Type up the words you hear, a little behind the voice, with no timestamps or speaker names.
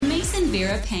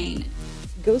Vera Payne.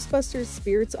 Ghostbusters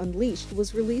Spirits Unleashed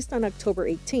was released on October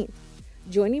 18th.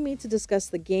 Joining me to discuss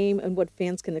the game and what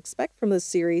fans can expect from this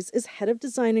series is Head of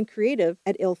Design and Creative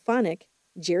at IllFonic,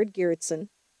 Jared Gerritsen.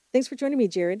 Thanks for joining me,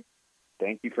 Jared.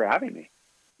 Thank you for having me.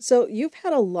 So you've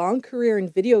had a long career in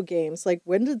video games. Like,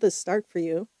 when did this start for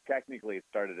you? Technically, it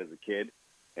started as a kid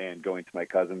and going to my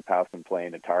cousin's house and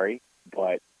playing Atari.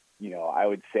 But, I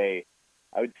would say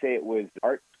it was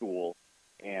art school,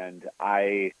 and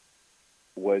I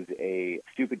was a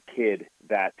stupid kid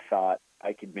that thought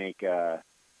I could make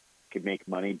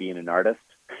money being an artist.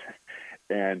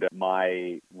 And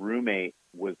my roommate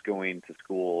was going to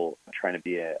school trying to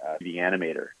be a 3D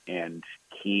animator, and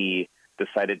he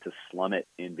decided to slum it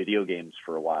in video games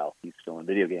for a while. He's still in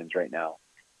video games right now.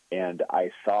 And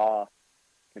I saw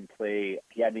him play.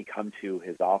 He had me come to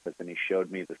his office, and he showed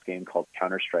me this game called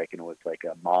Counter-Strike, and it was like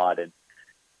a mod. And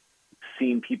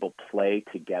seeing people play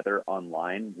together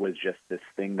online was just this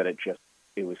thing that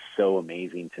it was so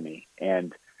amazing to me.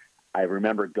 And I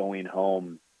remember going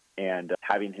home and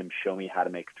having him show me how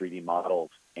to make 3D models.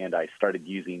 And I started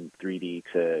using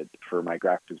 3D for my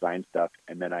graphic design stuff.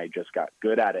 And then I just got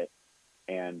good at it.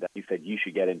 And he said, you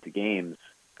should get into games.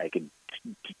 I could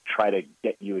try to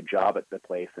get you a job at the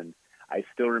place. And I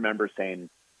still remember saying,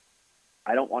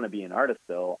 I don't want to be an artist,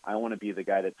 though. I want to be the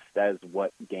guy that says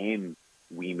what game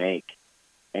we make.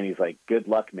 And he's like, good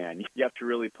luck, man. You have to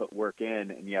really put work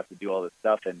in, and you have to do all this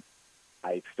stuff. And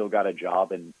I still got a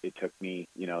job, and it took me,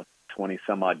 20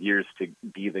 some odd years to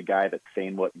be the guy that's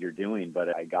saying what you're doing,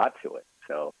 but I got to it.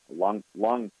 So long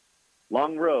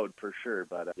road for sure.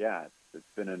 But yeah, it's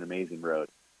been an amazing road.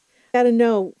 Got to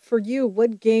know, for you,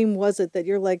 what game was it that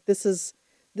you're like, this is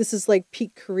like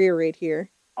peak career right here?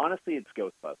 Honestly, it's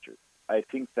Ghostbusters. I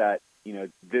think that,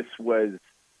 this was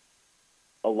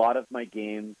a lot of my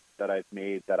games that I've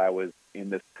made that I was in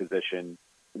this position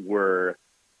were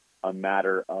a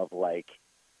matter of like,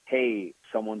 hey,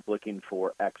 someone's looking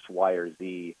for X, Y, or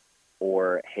Z,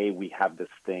 or hey, we have this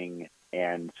thing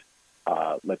and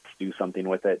let's do something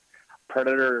with it.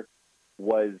 Predator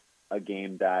was a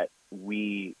game that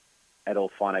we at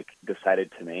IllFonic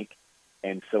decided to make,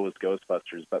 and so was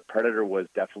Ghostbusters. But Predator was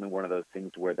definitely one of those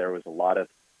things where there was a lot of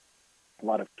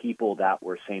people that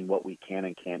were saying what we can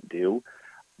and can't do.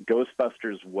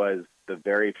 Ghostbusters was the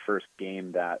very first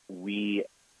game that we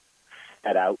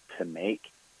set out to make,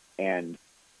 and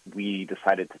we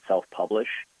decided to self-publish.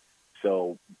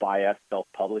 So by us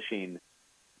self-publishing,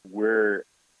 we're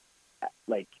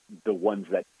like the ones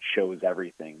that chose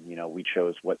everything. We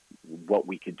chose what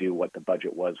we could do, what the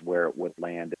budget was, where it would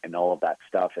land, and all of that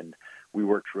stuff. And we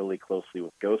worked really closely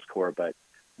with Ghost Corps. But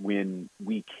when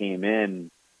we came in,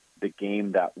 the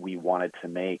game that we wanted to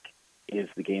make is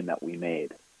the game that we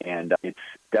made. And it's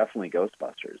definitely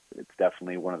Ghostbusters. It's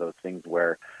definitely one of those things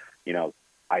where,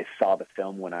 I saw the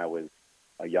film when I was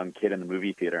a young kid in the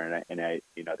movie theater, and I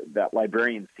that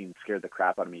librarian scene scared the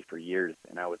crap out of me for years,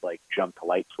 and I would like jump to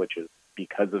light switches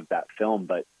because of that film.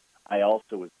 But I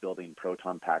also was building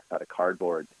proton packs out of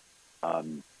cardboard,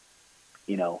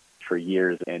 for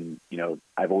years, and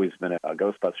I've always been a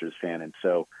Ghostbusters fan. And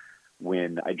so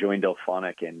when I joined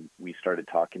IllFonic and we started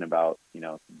talking about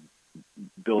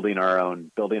building our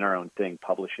own thing,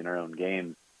 publishing our own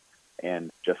games,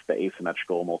 and just the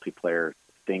asymmetrical multiplayer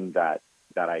thing that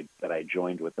I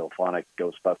joined with IllFonic,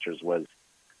 Ghostbusters was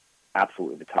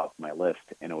absolutely the top of my list.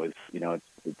 And it was,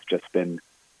 it's just been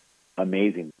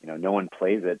amazing. No one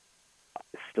plays it.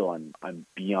 Still, I'm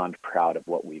beyond proud of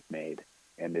what we've made.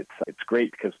 And it's great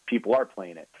because people are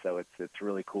playing it. So it's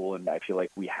really cool. And I feel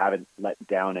like we haven't let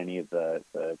down any of the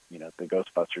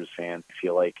Ghostbusters fans. I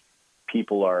feel like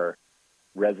people are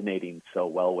resonating so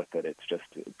well with it. It's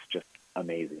just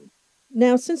amazing.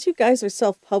 Now, since you guys are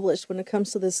self-published when it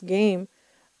comes to this game,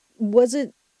 was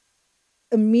it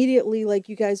immediately like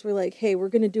you guys were like, hey, we're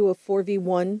going to do a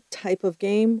 4v1 type of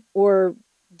game? Or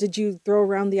did you throw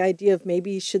around the idea of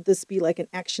maybe should this be like an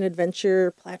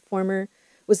action-adventure platformer?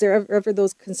 Was there ever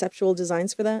those conceptual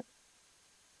designs for that?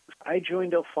 I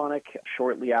joined IllFonic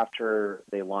shortly after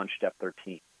they launched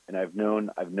F-13. And I've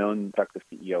known Chuck, the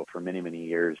CEO, for many, many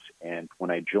years. And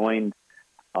when I joined,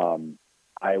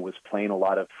 I was playing a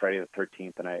lot of Friday the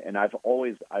 13th, and I've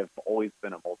always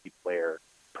been a multiplayer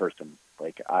person.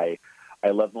 Like I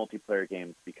love multiplayer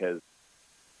games because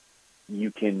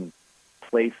you can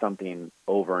play something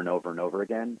over and over and over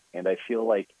again. And I feel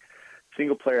like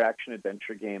single player action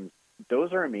adventure games,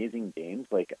 those are amazing games.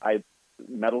 Like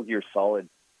Metal Gear Solid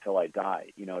till I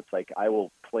die. It's like I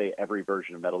will play every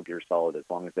version of Metal Gear Solid as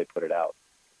long as they put it out.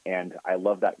 And I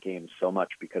love that game so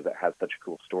much because it has such a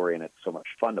cool story and it's so much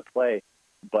fun to play.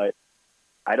 But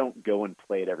I don't go and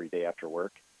play it every day after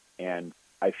work. And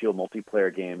I feel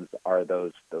multiplayer games are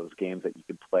those games that you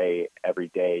can play every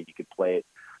day. You could play it,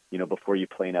 before you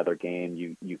play another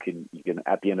game. You can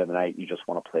at the end of the night, you just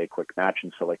want to play a quick match.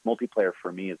 And so like multiplayer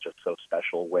for me is just so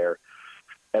special, where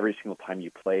every single time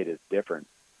you play it is different.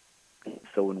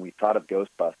 So when we thought of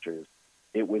Ghostbusters,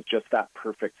 it was just that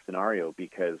perfect scenario,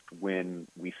 because when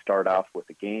we start off with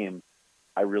a game,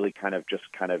 I really kind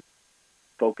of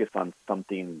focus on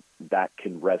something that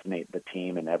can resonate the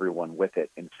team and everyone with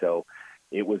it. And so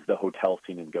it was the hotel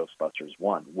scene in Ghostbusters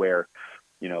 1, where,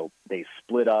 they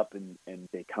split up and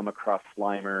they come across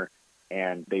Slimer,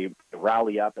 and they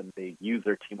rally up and they use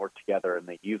their teamwork together, and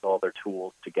they use all their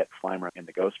tools to get Slimer in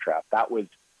the ghost trap. That was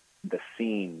the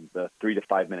scene, the 3 to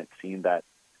 5 minute scene that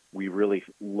we really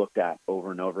looked at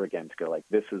over and over again to go like,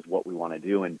 this is what we want to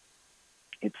do. And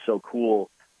it's so cool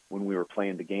when we were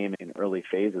playing the game in early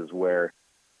phases, where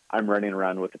I'm running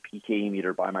around with a PKE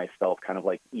meter by myself, kind of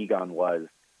like Egon was,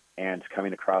 and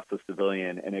coming across the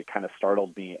civilian, and it kind of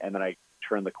startled me. And then I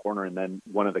turn the corner, and then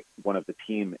one of the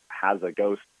team has a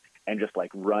ghost and just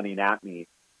like running at me,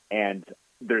 and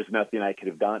there's nothing I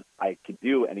could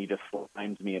do, and he just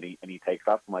slimes me, and he takes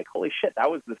off. I'm like, holy shit,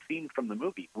 that was the scene from the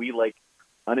movie. We like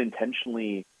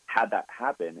unintentionally had that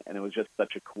happen, and it was just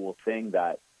such a cool thing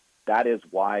that is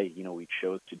why we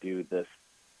chose to do this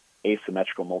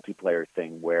asymmetrical multiplayer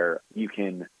thing, where you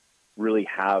can really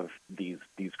have these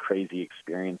crazy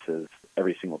experiences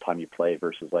every single time you play,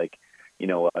 versus like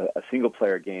a single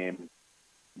player game.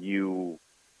 You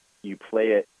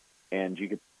play it, and you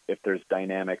could, if there's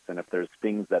dynamics and if there's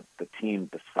things that the team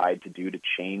decide to do to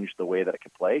change the way that it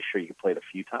can play, sure, you can play it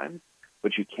a few times,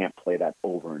 but you can't play that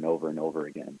over and over and over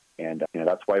again. And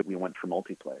that's why we went for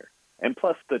multiplayer. And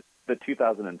plus the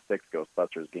 2006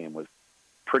 Ghostbusters game was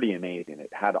pretty amazing.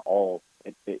 It had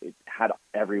it had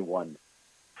everyone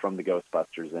from the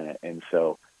Ghostbusters in it. And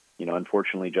so,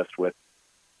 unfortunately, just with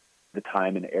the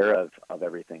time and era of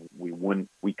everything,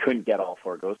 we couldn't get all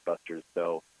 4 Ghostbusters.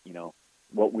 So,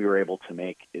 what we were able to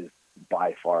make is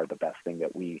by far the best thing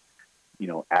that we,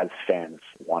 as fans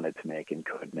wanted to make and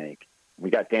could make. We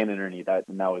got Dan and Ernie,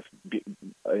 and that was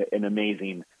an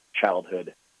amazing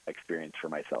childhood experience for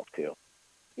myself too.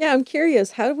 Yeah, I'm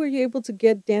curious. How were you able to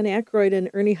get Dan Aykroyd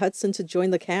and Ernie Hudson to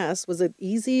join the cast? Was it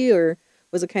easy, or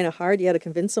was it kind of hard? You had to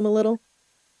convince them a little?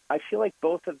 I feel like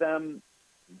both of them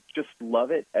just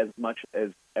love it as much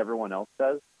as everyone else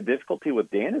does. The difficulty with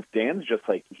Dan's just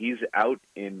like, he's out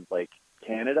in like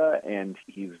Canada, and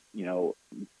he's,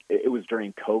 it was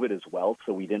during COVID as well.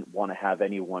 So we didn't want to have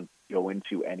anyone go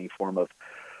into any form of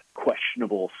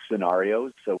questionable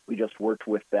scenarios. So we just worked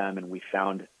with them, and we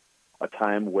found a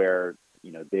time where,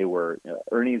 they were,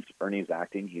 Ernie's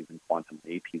acting. He's in Quantum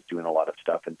Leap. He's doing a lot of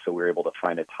stuff. And so we were able to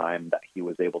find a time that he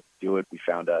was able to do it. We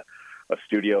found a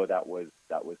studio that was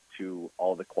to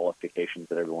all the qualifications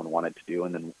that everyone wanted to do.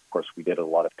 And then, of course, we did a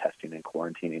lot of testing and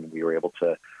quarantining, and we were able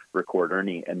to record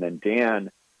Ernie. And then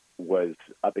Dan was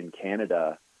up in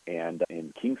Canada and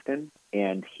in Kingston,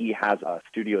 and he has a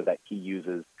studio that he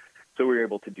uses. So we were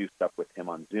able to do stuff with him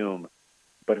on Zoom,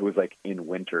 but it was like in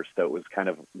winter. So it was kind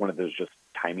of one of those just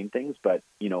timing things. But,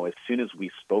 as soon as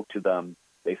we spoke to them,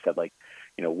 they said like,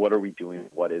 what are we doing?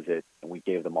 What is it? And we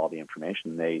gave them all the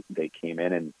information. They came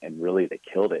in and really they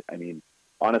killed it. I mean,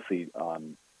 honestly,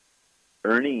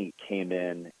 Ernie came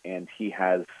in, and he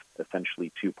has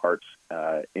essentially 2 parts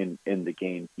in the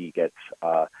game. He gets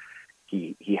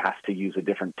he has to use a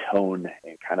different tone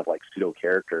and kind of like pseudo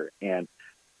character, and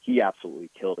he absolutely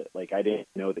killed it. Like, I didn't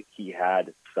know that he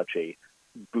had such a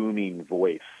booming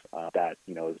voice that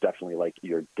is definitely like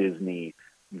your Disney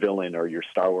villain or your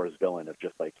Star Wars villain, of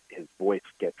just like his voice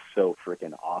gets so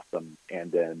freaking awesome.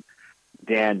 And then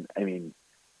Dan,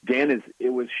 it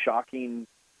was shocking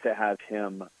to have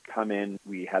him come in.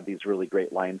 We had these really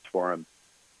great lines for him,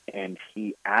 and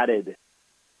he added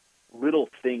little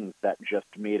things that just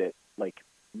made it like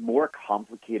more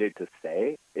complicated to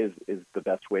say is the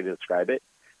best way to describe it.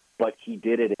 But he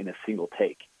did it in a single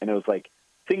take. And it was like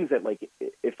things that, like,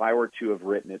 if I were to have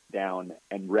written it down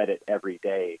and read it every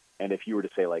day, and if you were to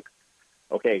say like,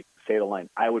 okay, say the line,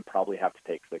 I would probably have to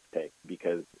take 6 takes,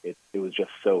 because it was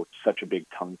just such a big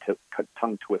tongue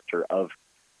twister of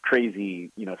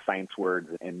crazy, science words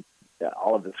and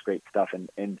all of this great stuff.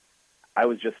 And I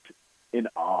was just in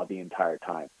awe the entire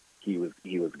time he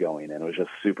was going, and it was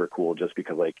just super cool, just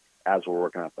because like, as we're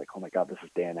working on it, like, oh my God, this is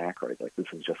Dan Aykroyd. Like, this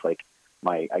is just like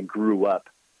I grew up,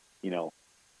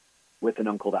 with an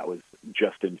uncle that was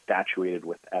just infatuated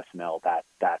with SNL,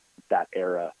 that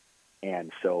era.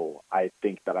 And so I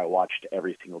think that I watched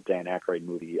every single Dan Aykroyd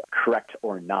movie, correct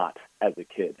or not, as a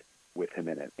kid with him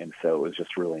in it. And so it was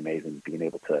just really amazing being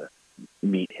able to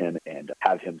meet him and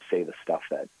have him say the stuff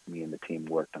that me and the team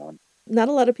worked on. Not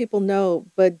a lot of people know,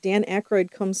 but Dan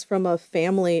Aykroyd comes from a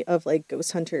family of like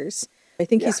ghost hunters. I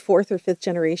think Yeah, he's fourth or fifth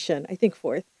generation. I think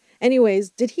fourth. Anyways,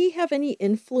 did he have any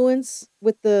influence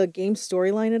with the game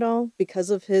storyline at all because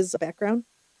of his background?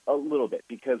 a little bit,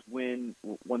 because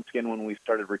once again, when we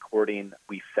started recording,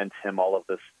 we sent him all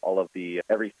of the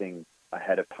everything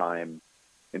ahead of time.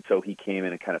 And so he came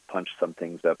in and kind of punched some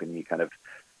things up, and he kind of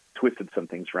twisted some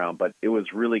things around. But it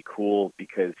was really cool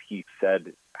because he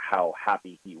said how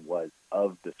happy he was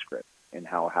of the script and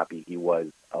how happy he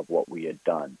was of what we had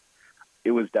done.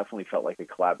 It was definitely felt like a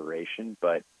collaboration.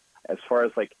 But as far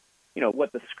as like,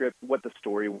 what the script, what the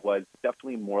story was,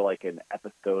 definitely more like an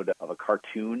episode of a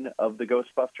cartoon of the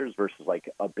Ghostbusters versus like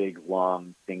a big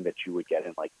long thing that you would get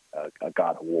in like a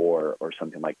God of War or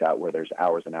something like that, where there's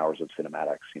hours and hours of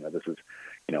cinematics. This is,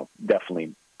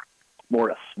 definitely more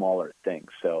a smaller thing.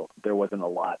 So there wasn't a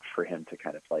lot for him to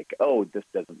kind of like, oh, this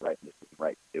doesn't right, this isn't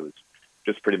right. It was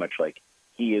just pretty much like,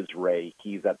 he is Ray,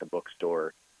 he's at the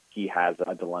bookstore, he has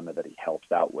a dilemma that he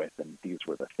helps out with, and these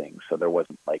were the things. So there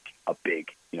wasn't like a big,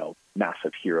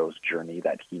 massive hero's journey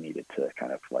that he needed to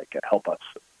kind of like help us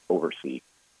oversee.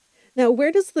 Now,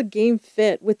 where does the game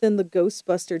fit within the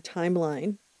Ghostbuster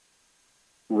timeline?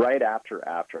 Right after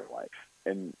Afterlife.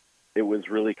 And it was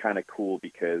really kind of cool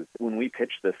because when we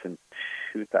pitched this in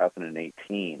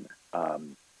 2018,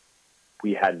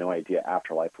 we had no idea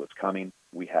Afterlife was coming.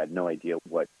 We had no idea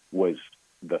what was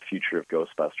the future of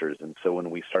Ghostbusters. And so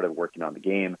when we started working on the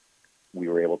game, we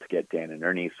were able to get Dan and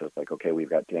Ernie. So it's like, okay, we've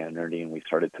got Dan and Ernie, and we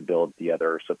started to build the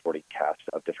other supporting cast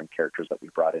of different characters that we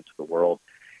brought into the world.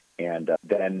 And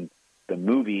then the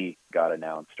movie got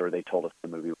announced, or they told us the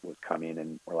movie was coming,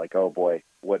 and we're like, oh boy,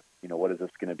 what is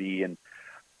this going to be? And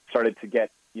started to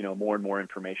get, more and more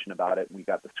information about it. We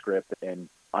got the script, and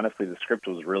honestly, the script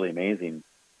was really amazing.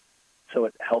 So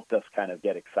it helped us kind of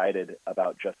get excited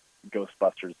about just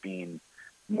Ghostbusters being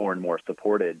more and more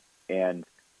supported. And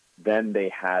then they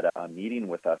had a meeting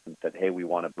with us and said, hey, we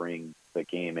want to bring the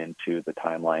game into the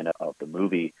timeline of the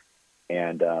movie.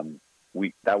 And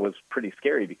that was pretty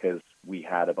scary because we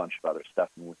had a bunch of other stuff,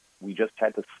 and we just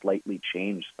had to slightly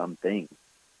change some things.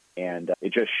 And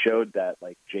it just showed that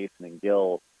like Jason and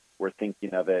Gil were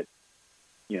thinking of it,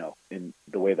 in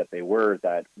the way that they were,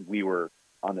 that we were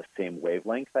on the same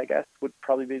wavelength, I guess would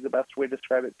probably be the best way to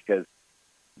describe it, because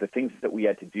the things that we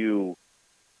had to do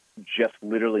just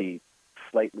literally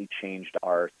slightly changed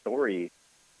our story.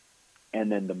 And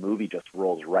then the movie just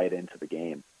rolls right into the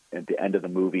game. At the end of the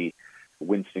movie,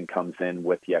 Winston comes in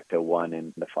with the Ecto-1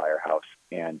 in the firehouse.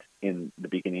 And in the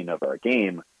beginning of our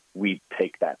game, we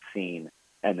take that scene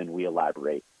and then we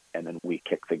elaborate and then we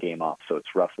kick the game off. So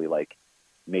it's roughly like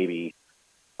maybe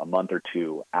a month or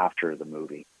two after the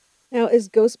movie. Now, is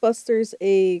Ghostbusters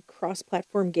a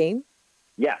cross-platform game?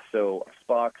 Yeah, so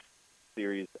Xbox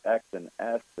Series X and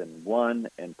S and One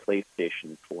and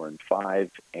PlayStation 4 and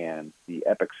 5 and the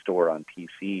Epic Store on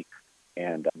PC.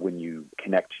 And when you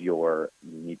connect you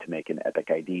need to make an Epic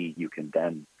ID, you can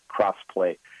then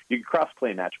cross-play. You can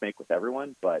cross-play matchmake with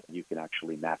everyone, but you can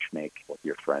actually matchmake with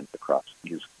your friends across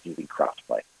using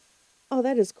cross-play. Oh,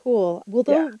 that is cool. Will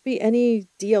Yeah. there be any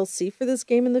DLC for this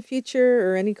game in the future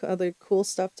or any other cool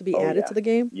stuff to be Oh, added yeah. to the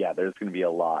game? Yeah, there's going to be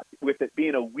a lot. With it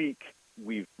being a week,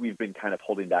 we've been kind of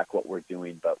holding back what we're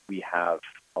doing, but we have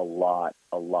a lot.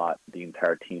 The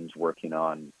entire team's working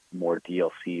on more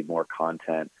DLC, more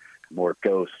content, more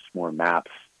ghosts, more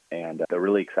maps. And the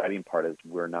really exciting part is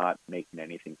we're not making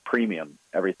anything premium.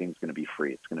 Everything's going to be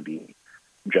free. It's going to be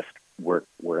just, we're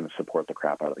going to support the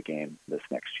crap out of the game this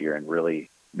next year and really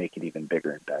make it even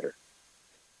bigger and better.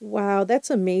 Wow, that's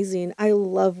amazing. I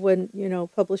love when,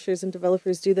 publishers and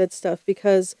developers do that stuff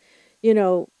because,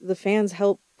 the fans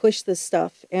help push this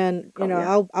stuff and, Oh,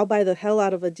 yeah. I'll buy the hell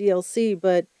out of a DLC,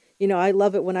 but, I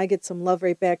love it when I get some love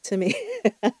right back to me.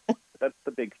 That's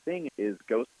the big thing is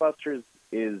Ghostbusters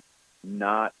is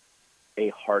not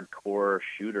a hardcore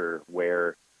shooter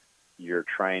where you're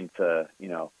trying to,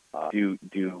 do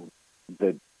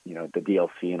the, the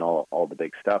DLC and all the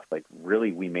big stuff. Like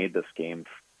really, we made this game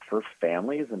for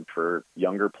families and for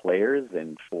younger players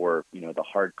and for, the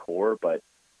hardcore. But,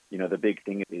 the big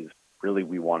thing is really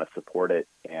we want to support it.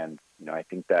 And, I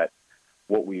think that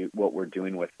what we're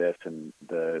doing with this and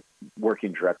the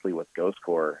working directly with Ghost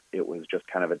Corps, it was just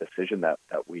kind of a decision that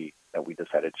we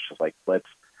decided to just like, let's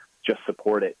just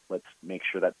support it. Let's make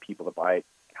sure that people that buy it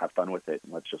have fun with it,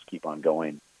 and let's just keep on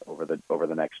going over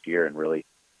the next year and really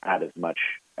add as much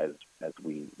as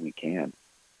we can.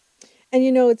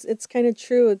 And it's kind of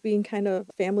true of being kind of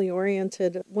family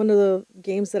oriented. One of the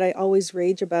games that I always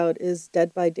rage about is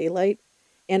Dead by Daylight.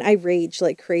 and I rage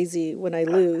like crazy when I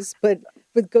lose. But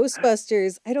with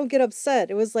Ghostbusters, I don't get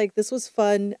upset. It was like, this was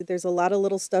fun. There's a lot of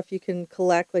little stuff you can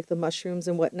collect, like the mushrooms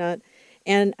and whatnot.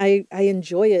 And I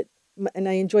enjoy it. And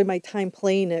I enjoy my time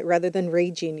playing it rather than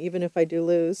raging, even if I do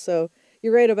lose. So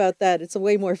you're right about that. It's a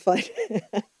way more fun.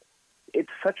 It's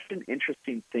such an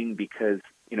interesting thing because,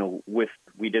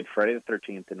 we did Friday the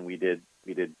 13th and we did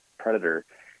Predator,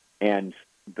 and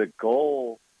the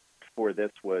goal for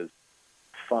this was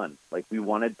fun. Like, we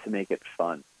wanted to make it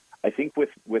fun. I think with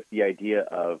the idea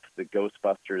of the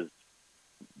Ghostbusters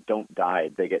don't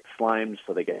die, they get slimed,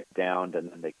 so they get downed,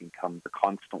 and then they can come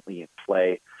constantly in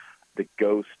play. The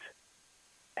ghost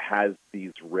has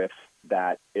these riffs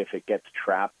that if it gets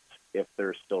trapped, if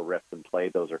there's still riffs in play,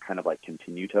 those are kind of like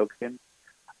continue tokens.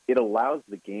 It allows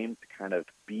the game to kind of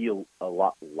be a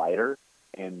lot lighter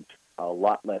and a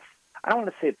lot less. I don't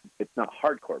want to say it's not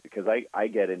hardcore, because I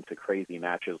get into crazy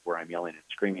matches where I'm yelling and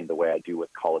screaming the way I do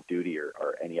with Call of Duty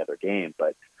or any other game.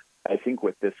 But I think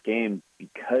with this game,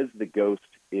 because the ghost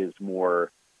is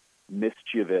more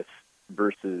mischievous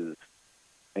versus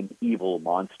an evil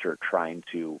monster trying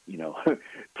to,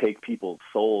 take people's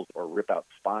souls or rip out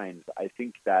spines, I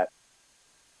think that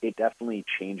it definitely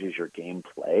changes your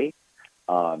gameplay.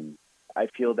 I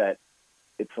feel that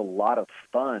it's a lot of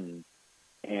fun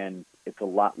and it's a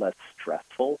lot less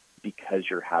stressful because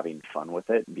you're having fun with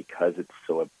it and because it's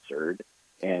so absurd.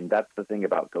 And that's the thing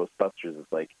about Ghostbusters is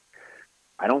like,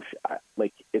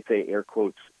 it's a air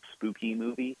quotes spooky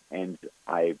movie, and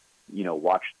I,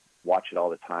 watch it all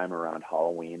the time around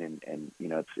Halloween, and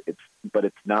but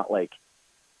it's not like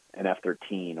an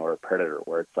F-13 or a Predator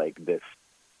where it's like this,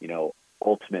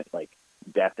 ultimate like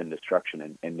death and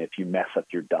destruction, and if you mess up,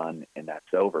 you're done and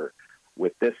that's over.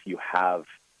 With this, you have,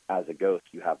 as a ghost,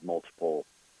 you have multiple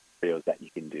scenarios that you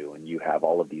can do, and you have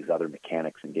all of these other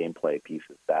mechanics and gameplay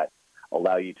pieces that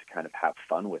allow you to kind of have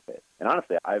fun with it. And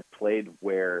honestly, I've played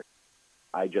where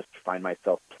I just find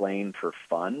myself playing for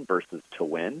fun versus to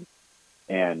win,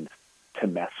 and to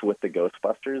mess with the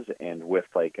Ghostbusters. And with,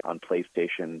 like, on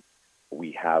PlayStation,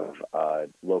 we have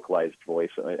localized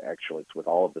voice. Actually, it's with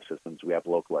all of the systems. We have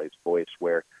localized voice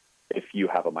where if you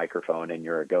have a microphone and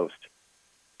you're a ghost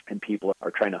and people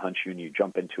are trying to hunt you and you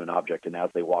jump into an object, and as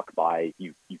they walk by,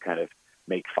 you kind of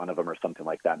make fun of them or something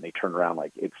like that, and they turn around,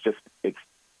 like, it's just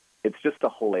a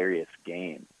hilarious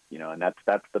game, and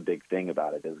that's the big thing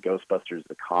about it, is Ghostbusters,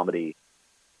 the comedy,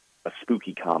 a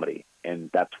spooky comedy.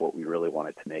 And that's what we really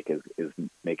wanted to make, is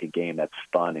make a game that's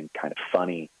fun and kind of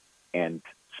funny and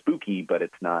spooky, but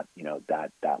it's not,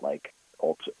 that like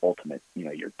ultimate,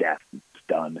 your death is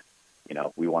done.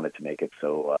 We wanted to make it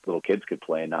so little kids could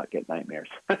play and not get nightmares.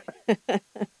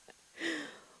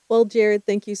 Well, Jared,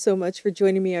 thank you so much for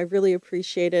joining me. I really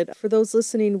appreciate it. For those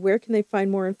listening, where can they find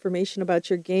more information about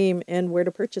your game and where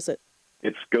to purchase it?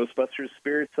 It's Ghostbusters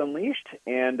Spirits Unleashed,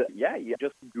 and you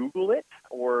just Google it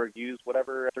or use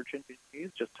whatever search engine you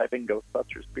use. Just type in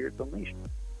Ghostbusters Spirits Unleashed.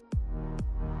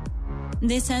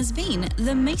 This has been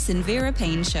the Mason Vera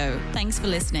Payne Show. Thanks for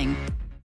listening.